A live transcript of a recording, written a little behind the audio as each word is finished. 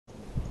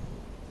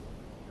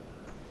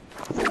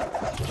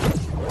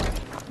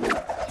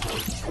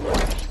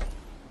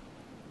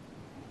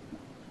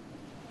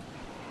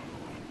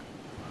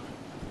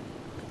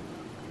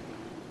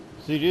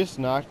So you just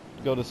not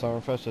go to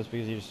Summerfest just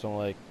because you just don't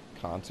like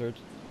concerts?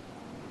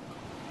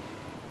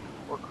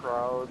 Or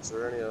crowds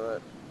or any of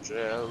that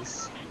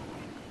jazz.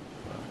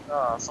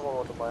 Ah, someone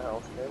went to my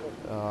house, damn it.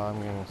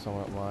 I'm getting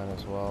someone at mine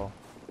as well.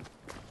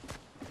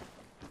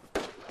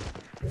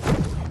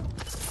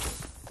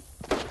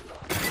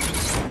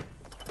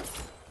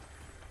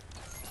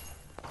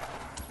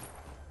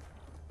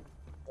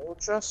 No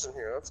chest in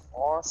here, that's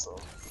awesome.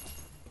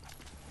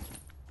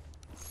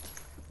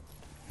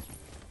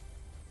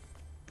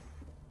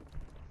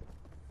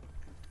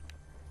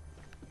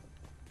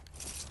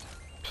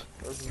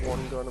 There's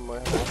one gun in my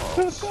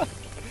whole house.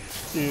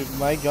 Dude,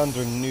 my guns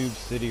are noob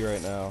city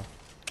right now.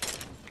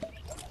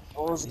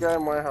 Oh, there's a guy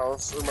in my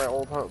house, or my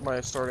old house,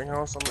 my starting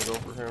house. I'm gonna go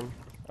for him.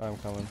 I'm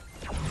coming.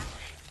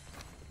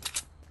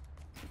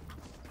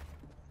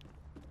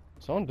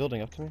 Someone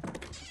building up to me?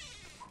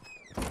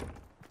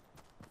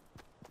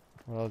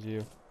 Well, that was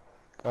you.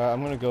 Alright,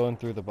 I'm gonna go in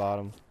through the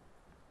bottom.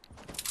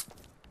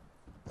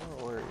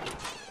 Oh, where are you?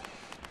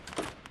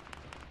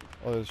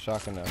 Oh, there's a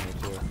shotgun down here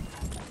too.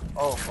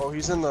 Oh,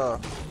 he's in the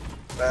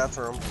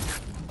bathroom.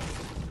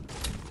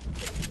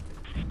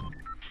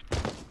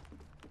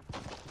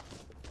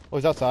 Oh,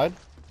 he's outside?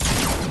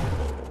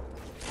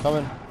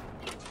 Coming.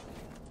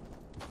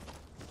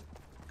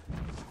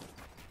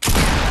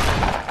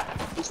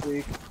 He's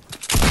weak.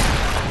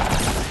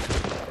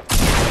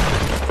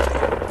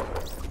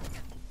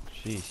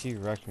 Jeez, he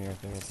wrecked me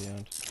right there at the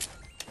end.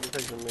 You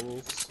take the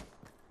minis.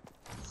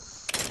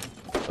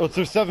 Oh,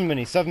 there's 7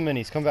 minis, 7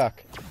 minis, come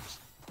back.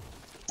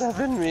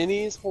 7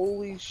 minis?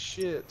 Holy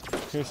shit.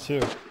 Here's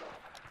 2.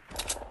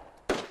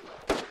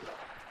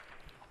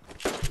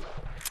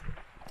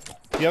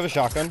 Do you have a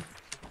shotgun?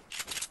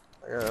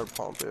 I gotta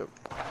pump it.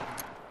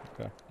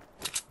 Okay.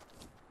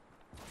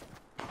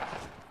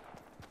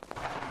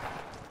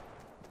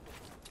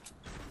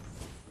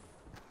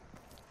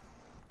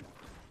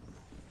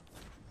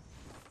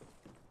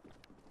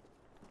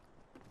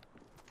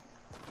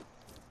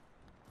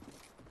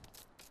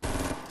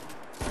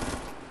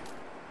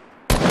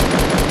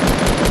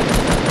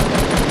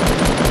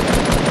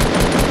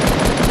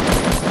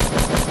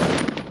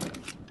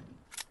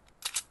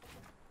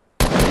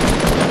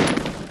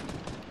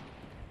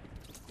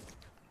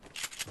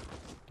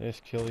 They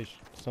just kill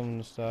someone on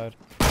the side.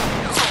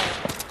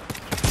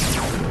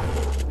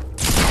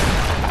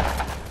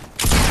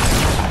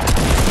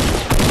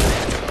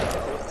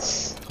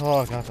 Oh,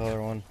 I got the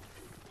other one.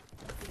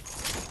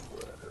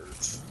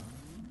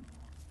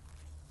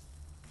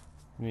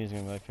 I'm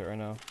using my kit right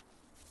now.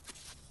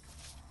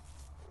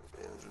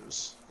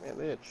 Bandages. Man,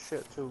 they had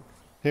shit too.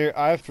 Here,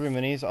 I have 3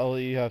 minis. I'll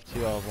let you have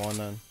 2. I'll have 1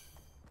 then.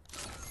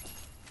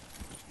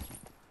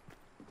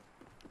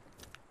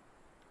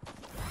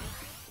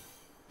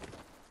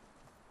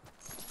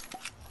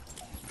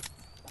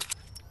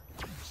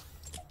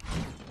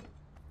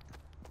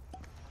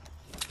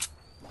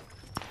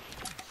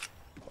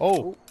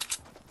 Oh!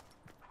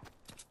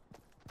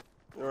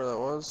 You know where that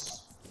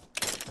was?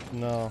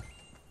 No.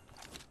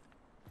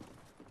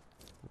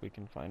 We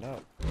can find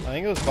out. I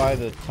think it was by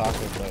the taco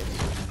place.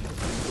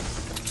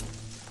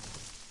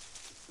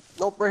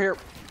 Nope, right here.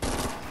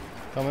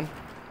 Coming.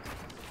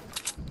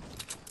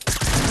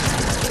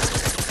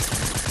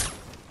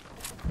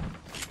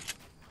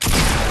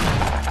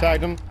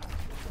 Tagged him.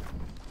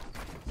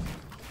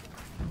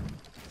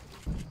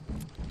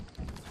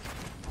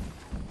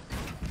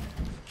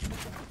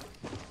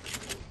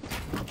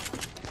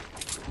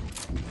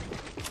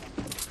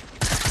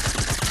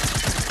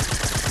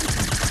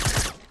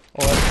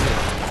 Oh, that's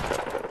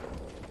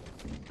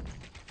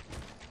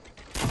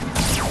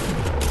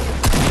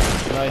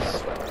good.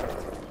 Nice.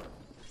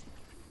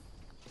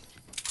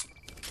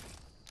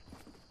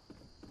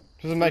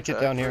 There's a med kit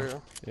down here.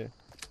 Yeah.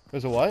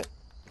 There's a what?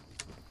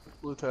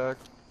 Blue tack.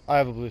 I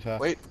have a blue tack.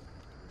 Wait.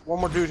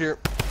 One more dude here.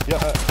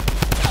 Yeah.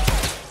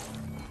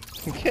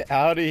 Get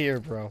out of here,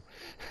 bro.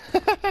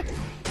 I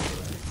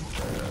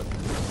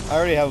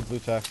already have a blue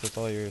tack, so it's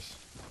all yours.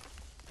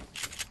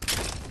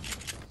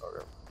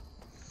 Okay.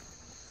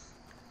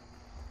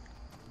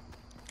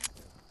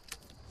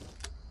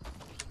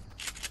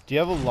 Do you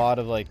have a lot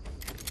of, like...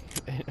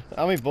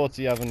 How many bullets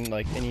do you have in,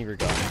 like, any of your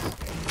guns?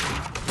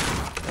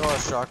 Oh,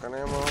 shotgun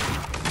ammo.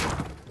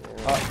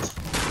 Yeah.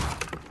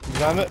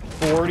 I'm at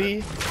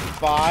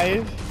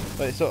 45,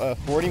 like, so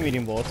 40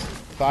 medium bullets,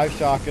 5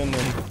 shotgun,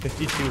 and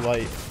 52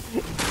 light.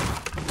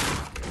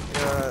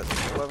 Got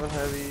 11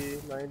 heavy,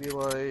 90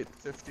 light,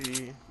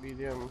 50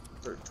 medium,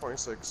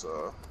 26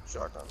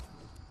 shotgun.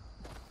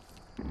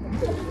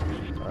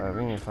 Alright,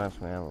 we need to find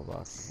some ammo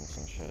boxes and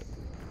some shit.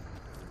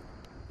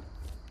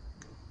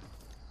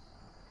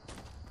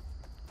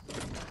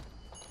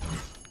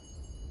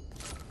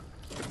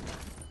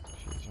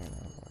 Jeez, there's an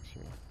ammo box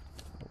here.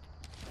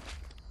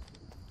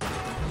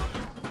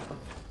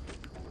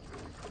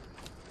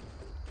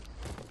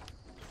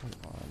 Come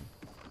on.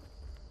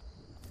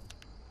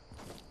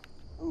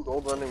 Ooh,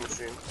 gold vending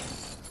machine.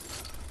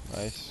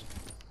 Nice.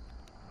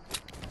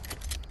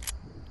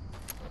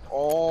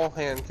 All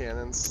hand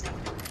cannons.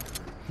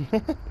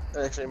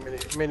 Actually,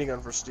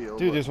 minigun for steel.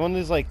 Dude, but... there's one of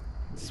these like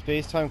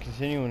space-time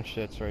continuum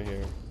shits right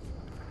here.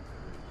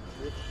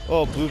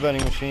 Oh, blue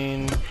vending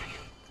machine.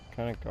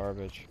 Kind of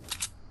garbage.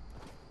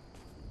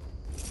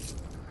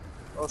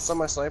 Oh,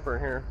 semi-sniper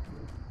in here.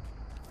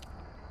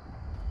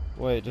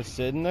 Wait, just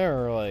sitting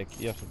there or like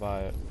you have to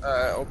buy it?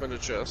 Opened a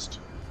chest.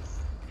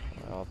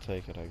 I'll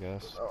take it, I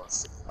guess. Oh,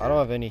 let's see. I don't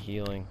have any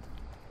healing.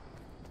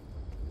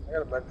 I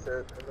got a med kit,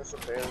 and there's some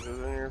bandages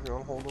in here if you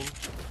want to hold them.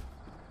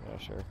 Yeah,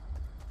 sure.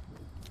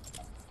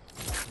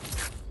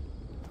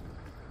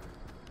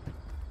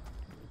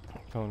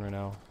 Coming right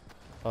now.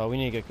 We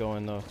need to get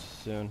going though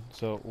soon.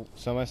 So,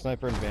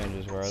 semi-sniper and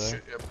bandages, where are they?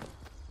 Shit, yep.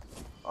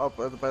 Up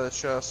by the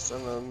chest,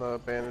 and then the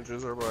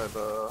bandages are by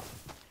the...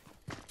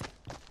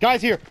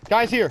 Guys here!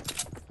 Guys here!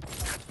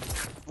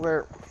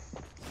 Where?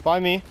 By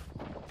me.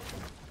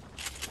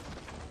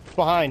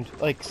 Behind,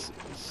 like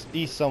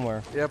east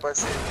somewhere. Yep, I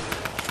see.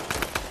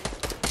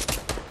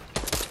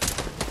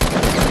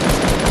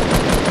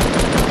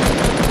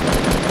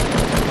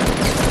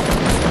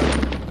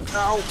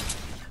 Ow!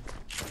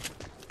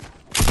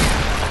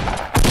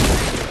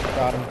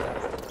 Got him.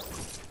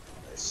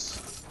 Nice.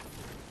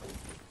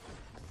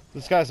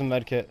 This guy's a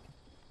med kit.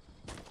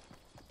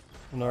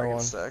 Another I can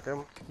one. stack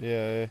him.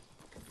 Yeah.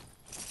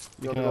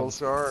 You can have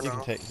scar. You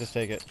can just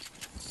take it.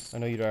 I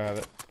know you don't have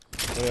it.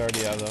 We already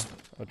have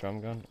though. A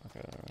drum gun.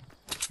 Okay. Alright.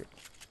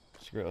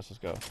 Screw it. Let's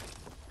just go.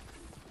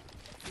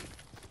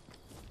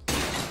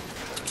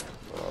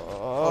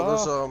 Oh,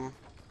 there's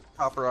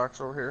copper rocks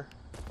over here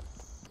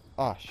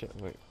Ah shit.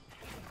 Wait.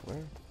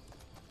 Where?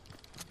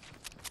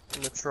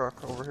 in the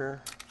truck over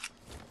here.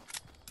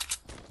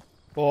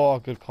 Oh,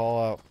 good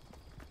call out.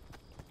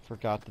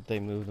 Forgot that they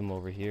moved them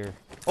over here.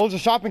 Oh, there's a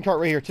shopping cart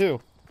right here too.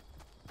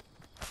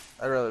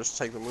 I'd rather just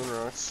take the moon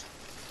rocks.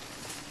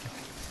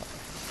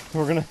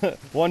 We're gonna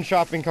one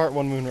shopping cart,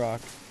 one moon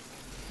rock.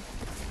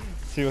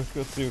 Let's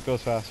see what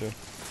goes faster.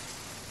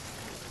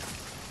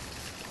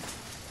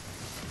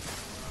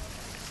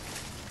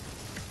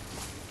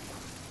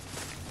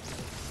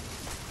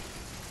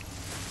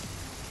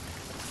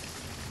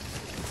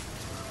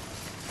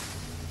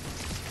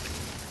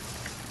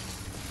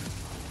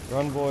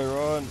 Run, boy,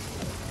 run.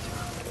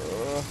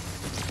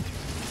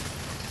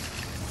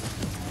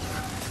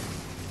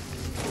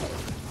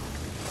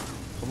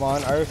 Come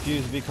on, I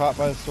refuse to be caught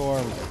by the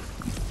storm.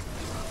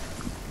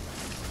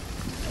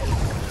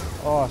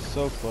 Oh,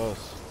 so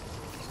close.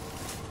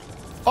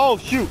 Oh,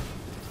 shoot!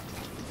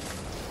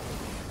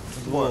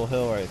 There's a little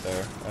hill right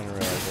there. I didn't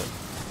realize it.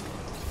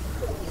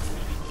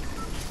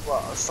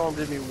 Wow, a storm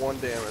did me 1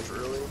 damage,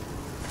 really?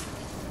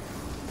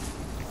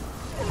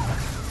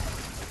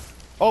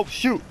 Oh,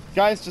 shoot!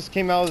 Guys just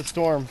came out of the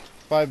storm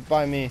by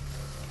me.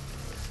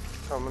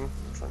 Coming.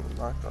 I'm trying to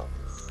knock out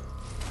this.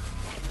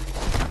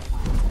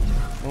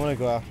 I want to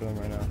go after them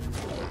right now.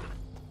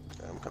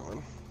 Yeah, I'm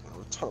coming. I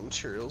have a ton of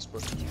materials,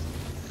 but...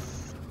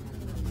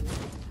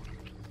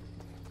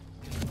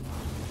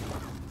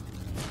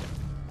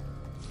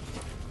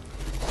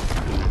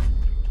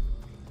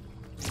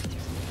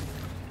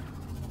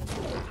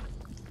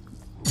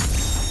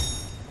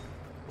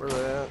 Where are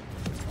they at?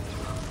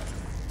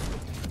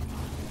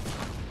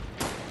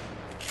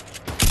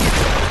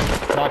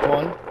 Knock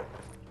one.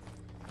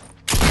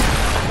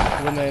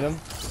 Eliminate him.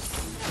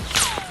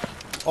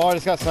 Oh, I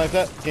just got sniped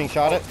at. Getting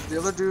shot at. The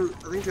other dude,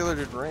 I think the other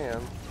dude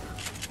ran.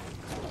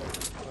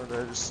 Or did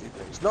I just see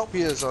things? Nope,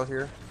 he is out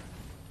here.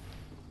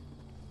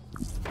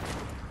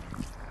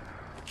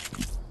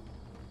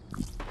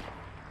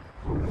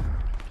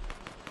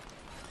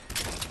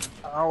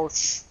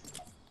 Ouch.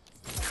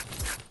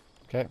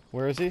 Okay,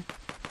 where is he?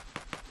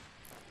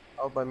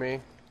 Out by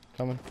me.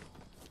 Coming.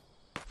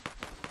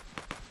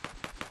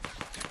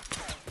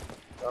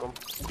 Got him.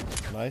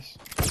 Nice.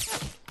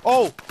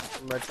 Oh!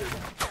 Medkit.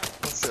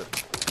 Oh shit.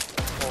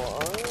 Oh,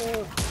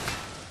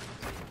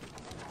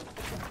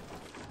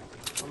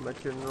 I'm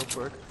medkitting real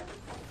quick.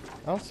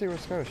 I don't see where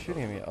this guy was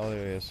shooting at me. Oh,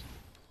 there he is.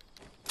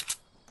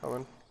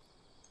 Coming.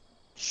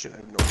 Shit, I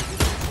have no idea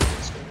where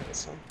this guy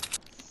is.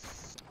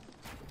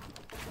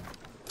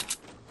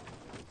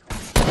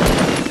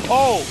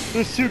 Oh!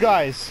 There's two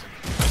guys!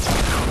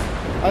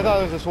 I thought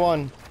there was just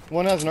one.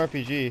 One has an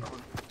RPG.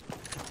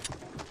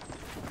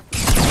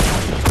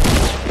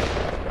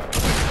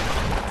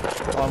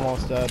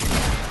 Almost dead.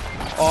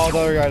 Oh, the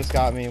other guy just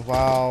got me.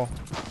 Wow.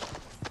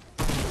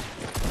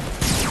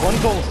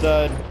 One's almost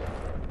dead.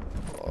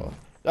 Oh,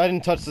 I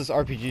didn't touch this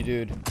RPG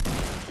dude.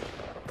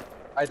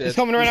 I did. He's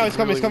coming right now. He's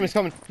coming. Really He's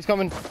coming. He's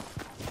coming. He's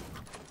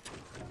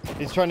coming.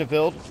 He's trying to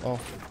build. Oh.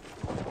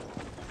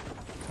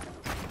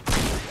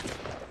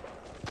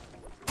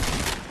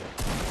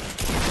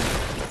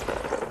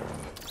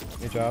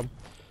 Good job.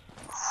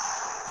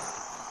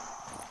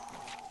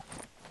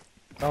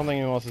 I don't think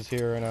anyone else is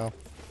here right now.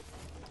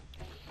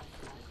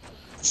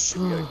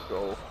 Shit, we gotta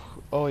go.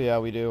 Oh yeah,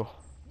 we do.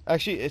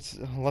 Actually,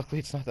 luckily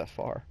it's not that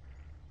far.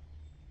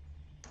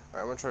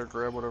 Alright, I'm gonna try to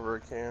grab whatever I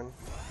can.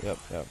 Yep.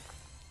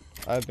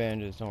 I have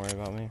bandages. Don't worry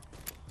about me.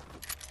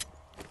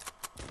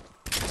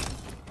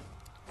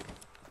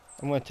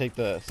 I'm gonna take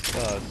this.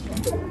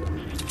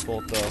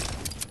 bolt though.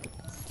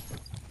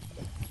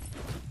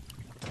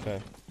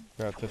 Okay,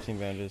 grab 15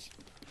 bandages.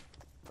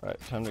 Alright,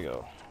 time to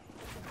go.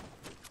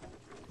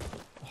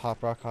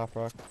 Hop rock, hop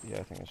rock. Yeah,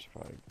 I think I should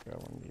probably grab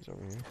one of these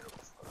over here.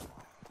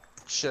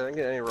 Shit, I didn't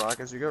get any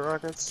rockets. You got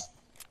rockets?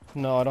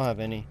 No, I don't have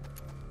any.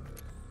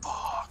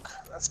 Fuck,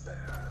 that's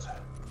bad.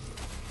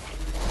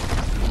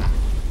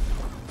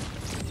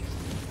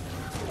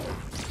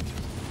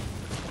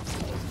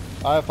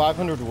 I have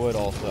 500 wood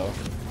also.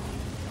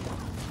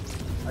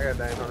 I got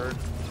 900.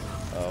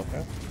 Oh,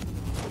 okay.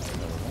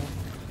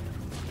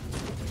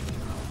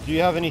 Do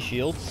you have any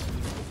shields?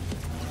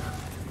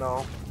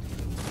 No.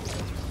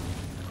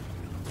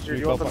 Should we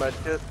You want go the med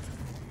kit?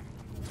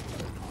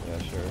 Yeah,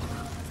 sure.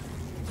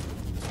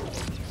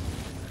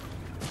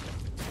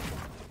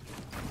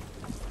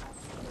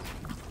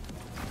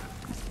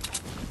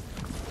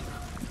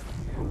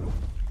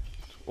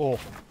 Oh.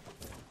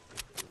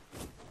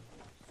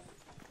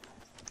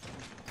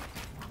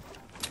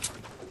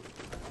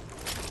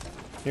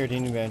 Here, do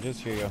you need bandages?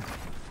 Here you go.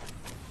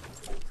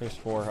 There's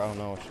 4. I don't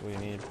know which we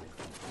need.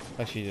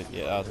 Actually,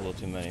 yeah, that was a little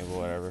too many, but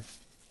whatever.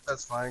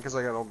 That's fine, because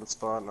I got an open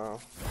spot now.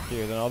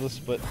 Here, then I'll just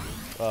split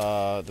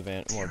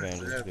the more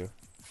bandages too.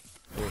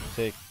 Here,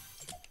 take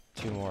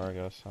 2 more, I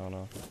guess. I don't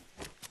know.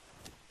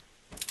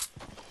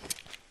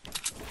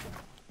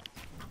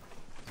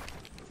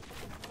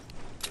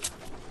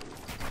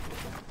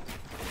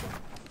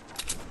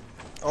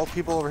 Oh,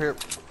 people over here.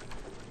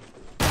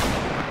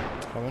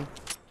 Coming?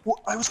 Well,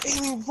 I was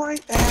aiming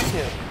right at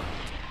him.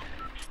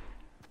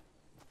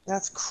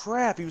 That's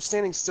crap. He was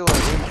standing still. I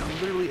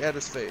aimed literally at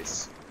his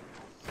face.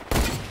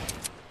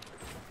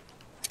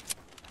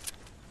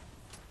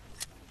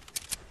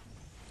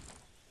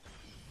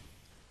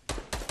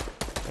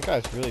 That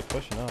guy's really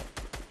pushing up.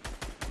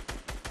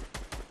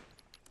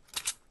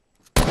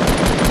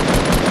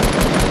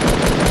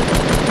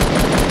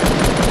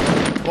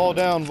 Fall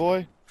down,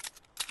 boy.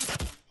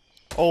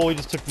 Oh, he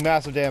just took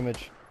massive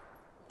damage.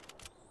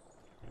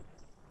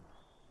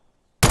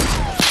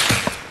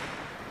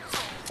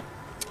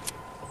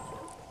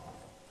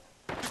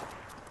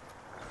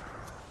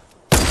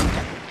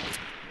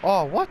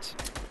 Oh, what?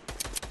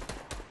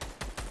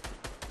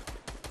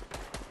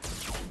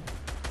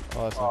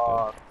 Oh, that's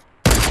not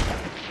good.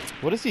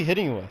 What is he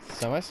hitting you with?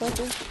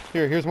 Semi-sniper?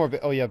 Here's more.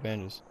 Oh, yeah,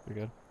 bandages. You're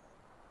good.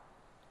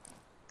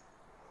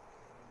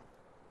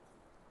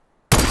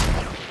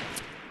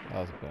 That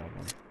was a bad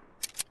one.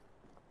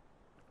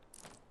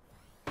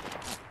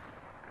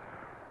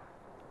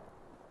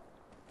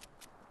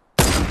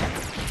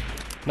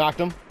 Knocked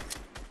him.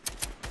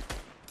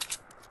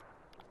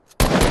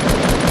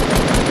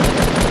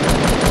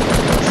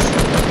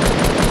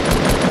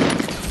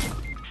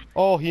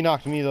 Oh, he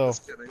knocked me though.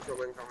 Just kidding.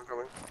 Coming.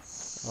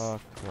 Oh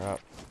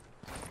crap.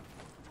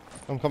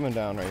 I'm coming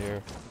down right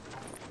here.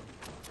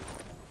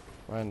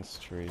 Behind this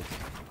tree.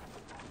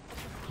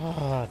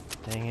 Ah,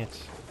 dang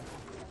it.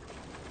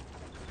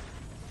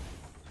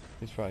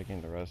 He's probably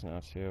getting the res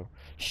now too.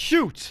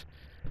 Shoot!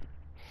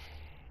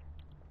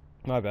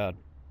 My bad.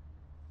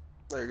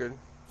 No, you're good.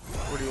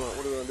 What do you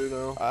want to do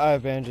now? I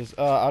have bandages.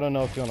 I don't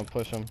know if you want to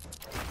push him.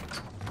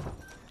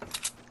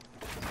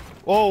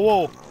 Whoa,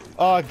 whoa!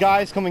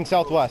 Guys coming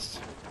southwest.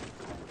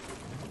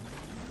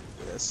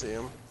 Yeah, I see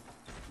him.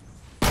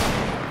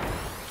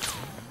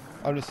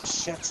 I'm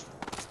just. Shit.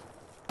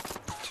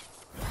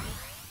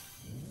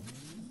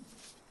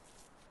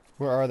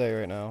 Where are they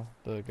right now?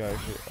 The guys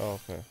who. Oh,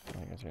 okay.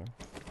 I guess you.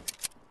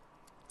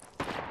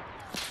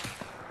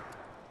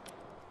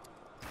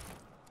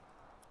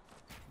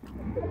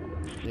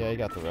 Yeah, he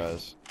got the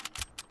res.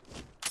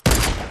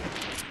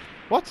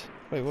 What?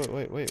 Wait,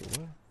 what?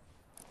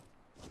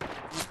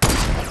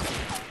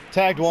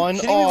 Tagged one.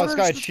 Oh, this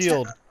guy had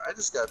shield. I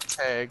just got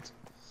tagged.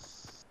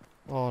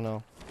 Oh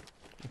no.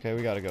 Okay,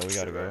 we gotta go. We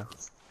gotta go.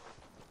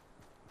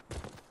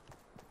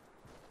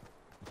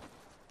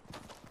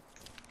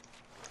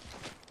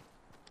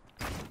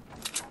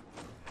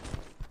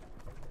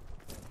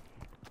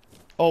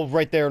 Oh,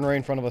 right there and right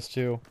in front of us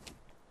too.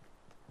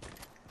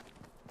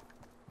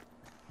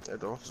 Yeah,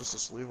 don't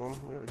just leave him.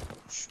 We gotta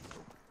shoot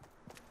him.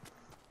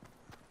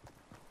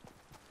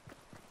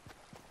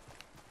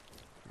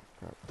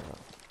 Crap.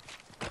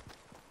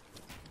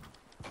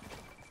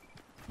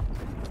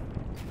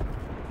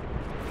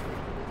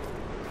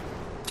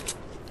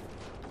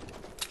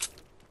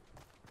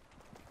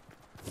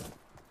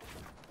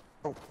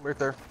 Oh, right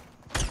there.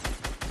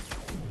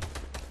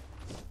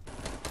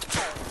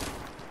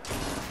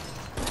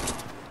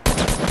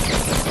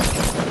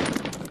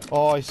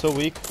 Oh, he's so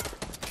weak.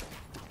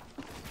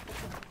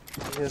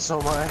 Yeah,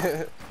 so am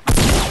I.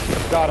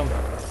 Got him.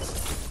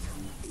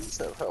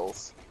 10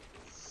 health.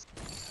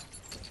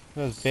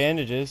 Those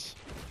bandages.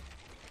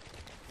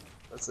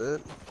 That's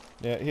it?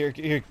 Yeah, here,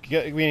 we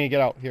need to get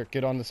out. Here,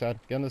 get on the side.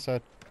 Get on the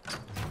side.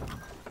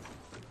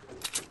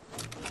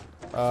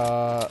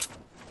 Oh,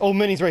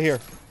 minis right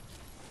here.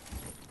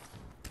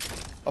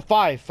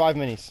 5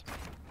 minis.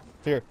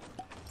 Here.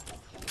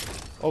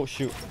 Oh,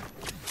 shoot.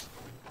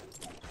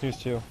 Here's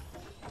 2.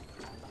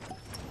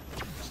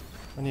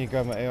 I need to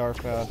grab my AR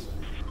fast.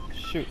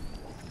 shoot.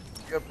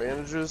 You got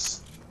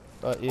bandages?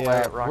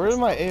 Yeah. Where did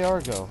my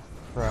AR go?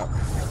 Crap.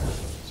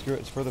 Screw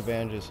it. It's for the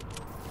bandages.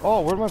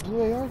 Oh, where did my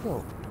blue AR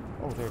go?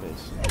 Oh, there it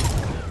is.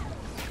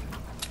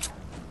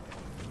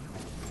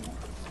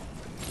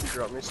 You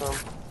drop me some?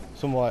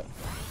 Some what?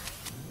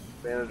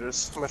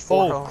 Bandages. I'm at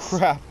 4 health.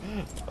 Crap.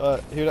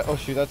 Here. Oh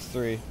shoot, that's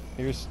 3.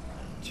 Here's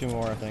 2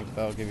 more. I think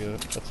that'll give you.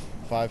 That's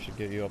 5. Should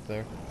get you up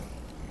there.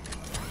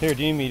 Here,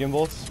 do you need medium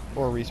bolts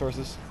or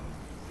resources?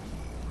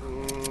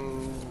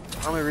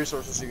 How many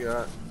resources you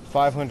got?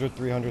 500,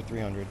 300,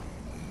 300.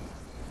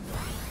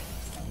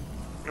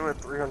 I'm at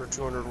 300,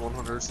 200,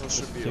 100, so this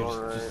should be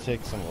alright. Just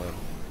take some away.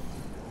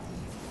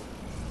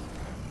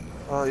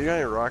 You got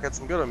any rockets?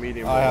 I'm good on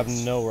medium bolts. I have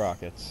no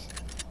rockets.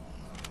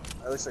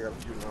 At least I got a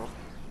few now.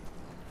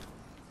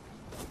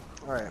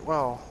 Alright,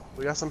 well,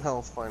 we got some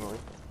health finally.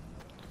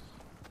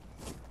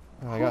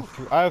 I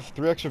have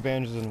 3 extra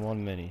bandages and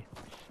 1 mini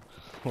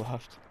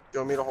left. You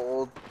want me to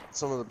hold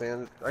some of the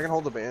bandages? I can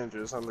hold the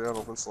bandages. I'm the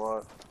open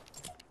slot.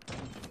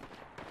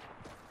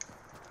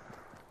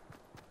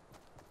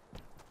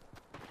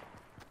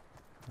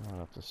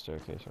 Going up the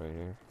staircase right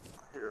here.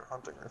 Here,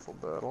 hunting rifle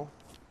battle.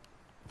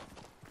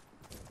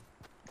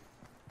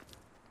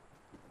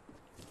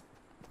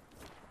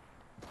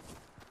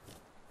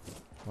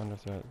 Wonder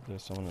if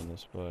there's someone in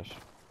this bush.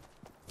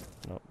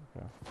 Nope.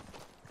 Okay.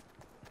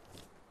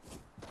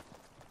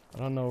 I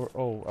don't know.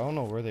 I don't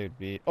know where they'd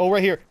be. Oh,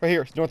 right here,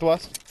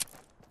 northwest.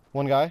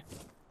 One guy.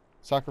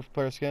 Soccer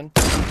player skin.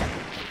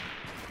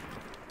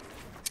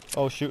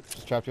 Oh shoot!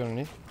 Just trapped you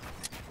underneath.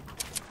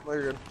 Oh,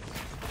 you're good.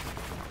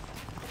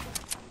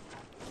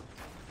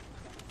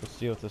 Let's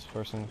deal with this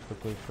person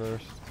quickly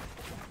first.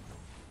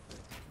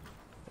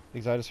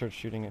 Because I just heard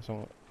shooting at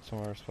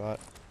somewhere spot.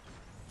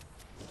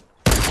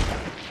 Keep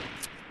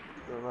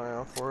an eye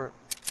out for it.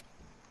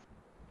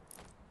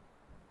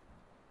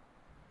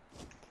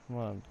 Come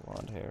on,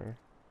 blonde hair.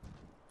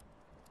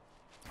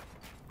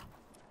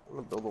 I'm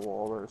gonna build a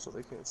wall there so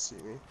they can't see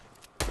me.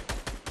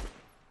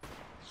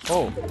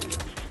 Oh!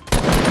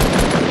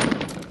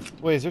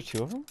 Wait, is there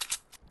 2 of them?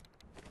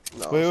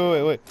 No.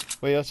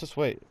 Wait, let's just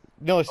wait.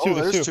 No, it's 2, oh,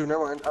 there's there's 2. 2,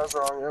 never mind. I was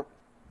wrong, yep.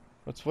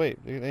 Let's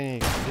wait. They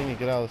need to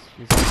get out of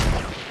this.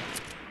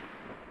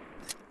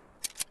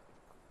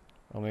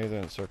 Oh, maybe they're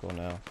in a circle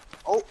now.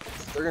 Oh,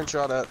 they're getting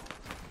shot at.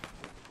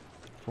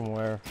 From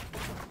where?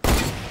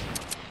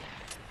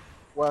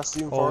 West,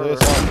 even Oh, farther.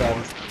 there's one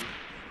guy.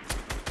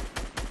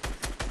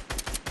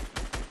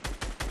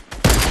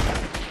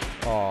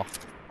 Oh.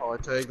 Oh, I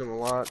tagged him a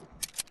lot.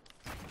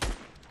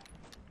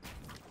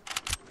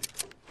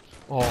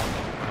 Oh,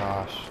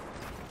 gosh.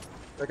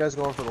 That guy's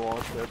going for the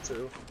launch pad,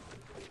 too.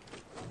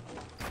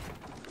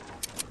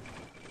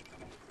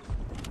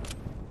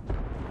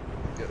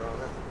 Get on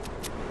it.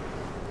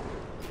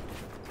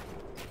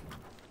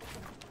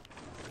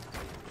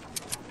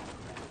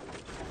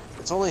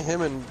 It's only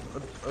him and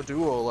a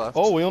duo left.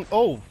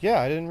 Oh, yeah,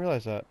 I didn't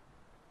realize that.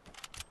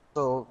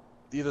 So,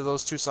 either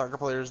those 2 soccer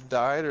players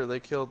died or they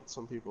killed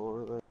some people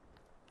over there.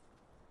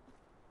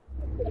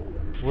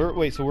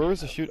 Wait, so where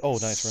was the shoot? Oh,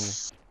 nice running.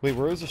 Wait,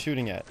 where was the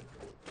shooting at?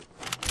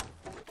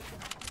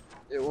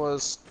 It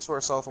was to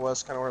our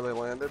southwest, kind of where they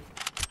landed.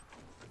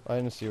 I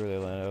didn't see where they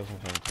landed. I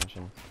wasn't paying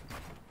attention.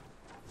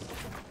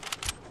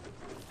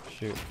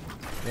 Shoot.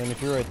 And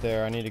if you're right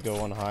there, I need to go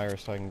one higher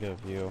so I can get a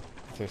view.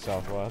 If they're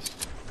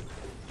southwest.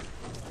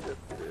 Yep,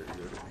 very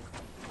good.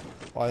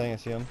 Oh, I think I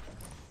see him.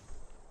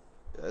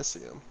 Yeah, I see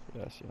him.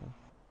 Yeah, I see him.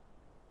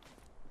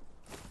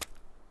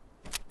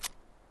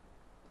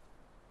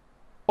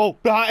 Oh,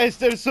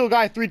 there's still a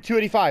guy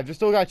 285. There's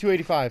still a guy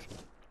 285.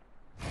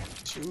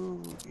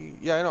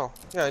 Yeah, I know.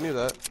 Yeah, I knew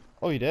that.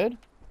 Oh, you did?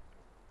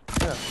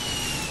 Yeah.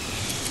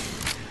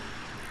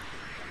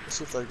 Let's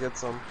see if I get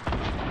some.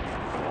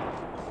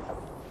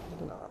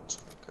 Not.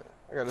 Okay.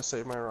 I gotta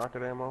save my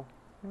rocket ammo.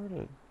 Where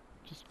did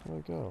just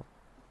go?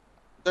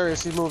 There he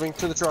is. He's moving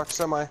to the truck.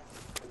 Semi.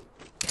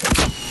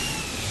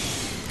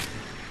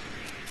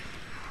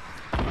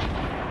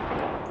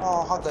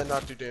 Oh, how'd that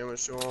not do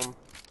damage to him?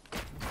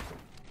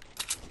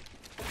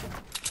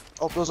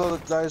 Oh, those other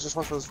guys just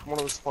went for one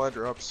of the supply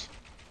drops.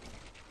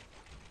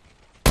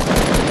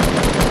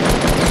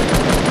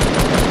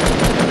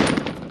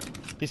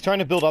 He's trying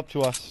to build up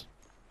to us.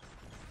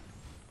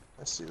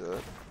 I see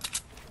that.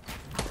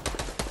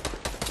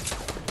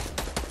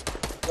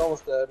 He's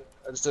almost dead.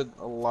 I just did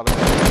a lot of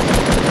damage.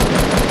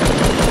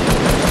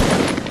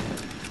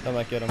 That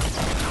might get him.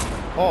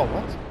 Oh,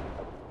 what?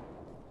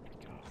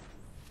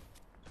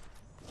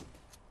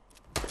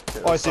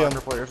 Yeah, Oh, I see him.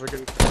 Players are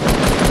getting...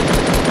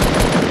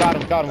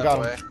 Got him.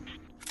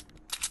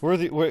 Where are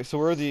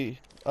the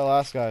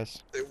last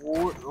guys? The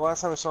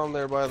last time I saw them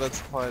there by that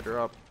supply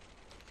drop.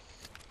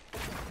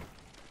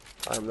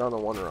 I'm down to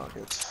 1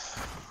 rocket.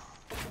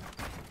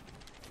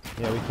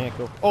 Yeah, we can't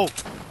go. Oh!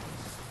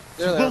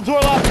 They're there.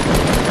 Door locked!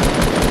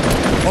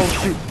 Oh,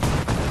 shoot.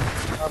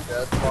 I'm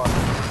dead. Fuck.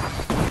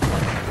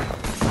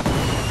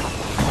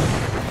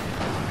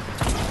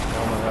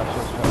 Oh my gosh,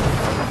 that's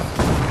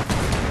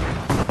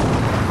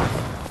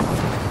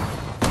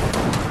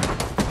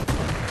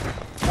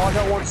Oh, I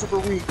got super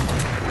weak.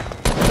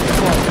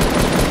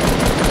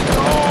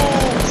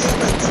 Oh,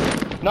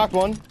 Damn it! knocked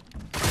one.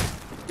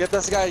 Get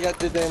this guy, you got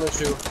the damage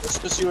too. It's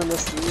just you and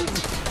this dude.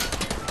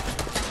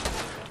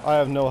 I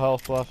have no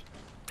health left.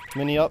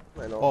 Mini up.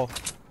 I know. Oh,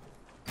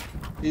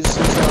 He's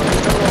coming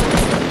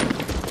over.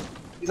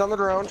 He's on the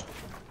ground.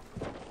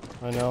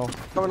 I know.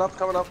 Coming up,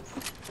 coming up.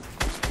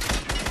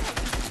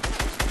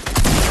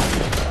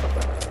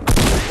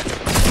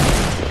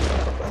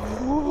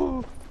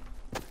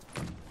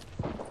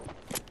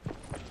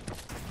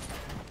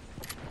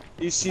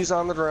 He's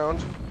on the ground.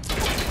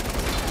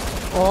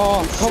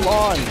 Oh, come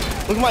on.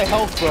 Look at my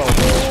health, bro.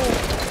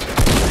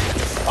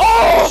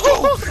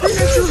 Oh!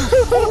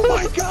 Oh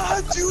my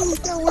god, dude,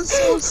 that was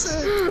so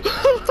sick.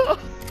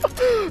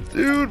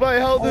 Dude, my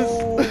health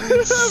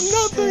is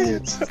Holy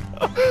nothing. shit.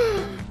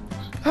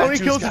 How many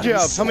kills did you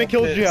have? How many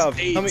kills did you have?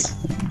 Eight. How many?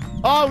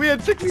 Oh, we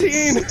had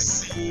 16.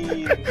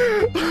 16.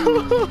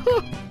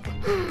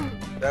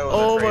 That was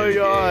Oh a my crazy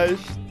game.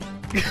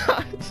 gosh.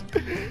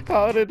 Gosh.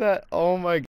 How did that? Oh my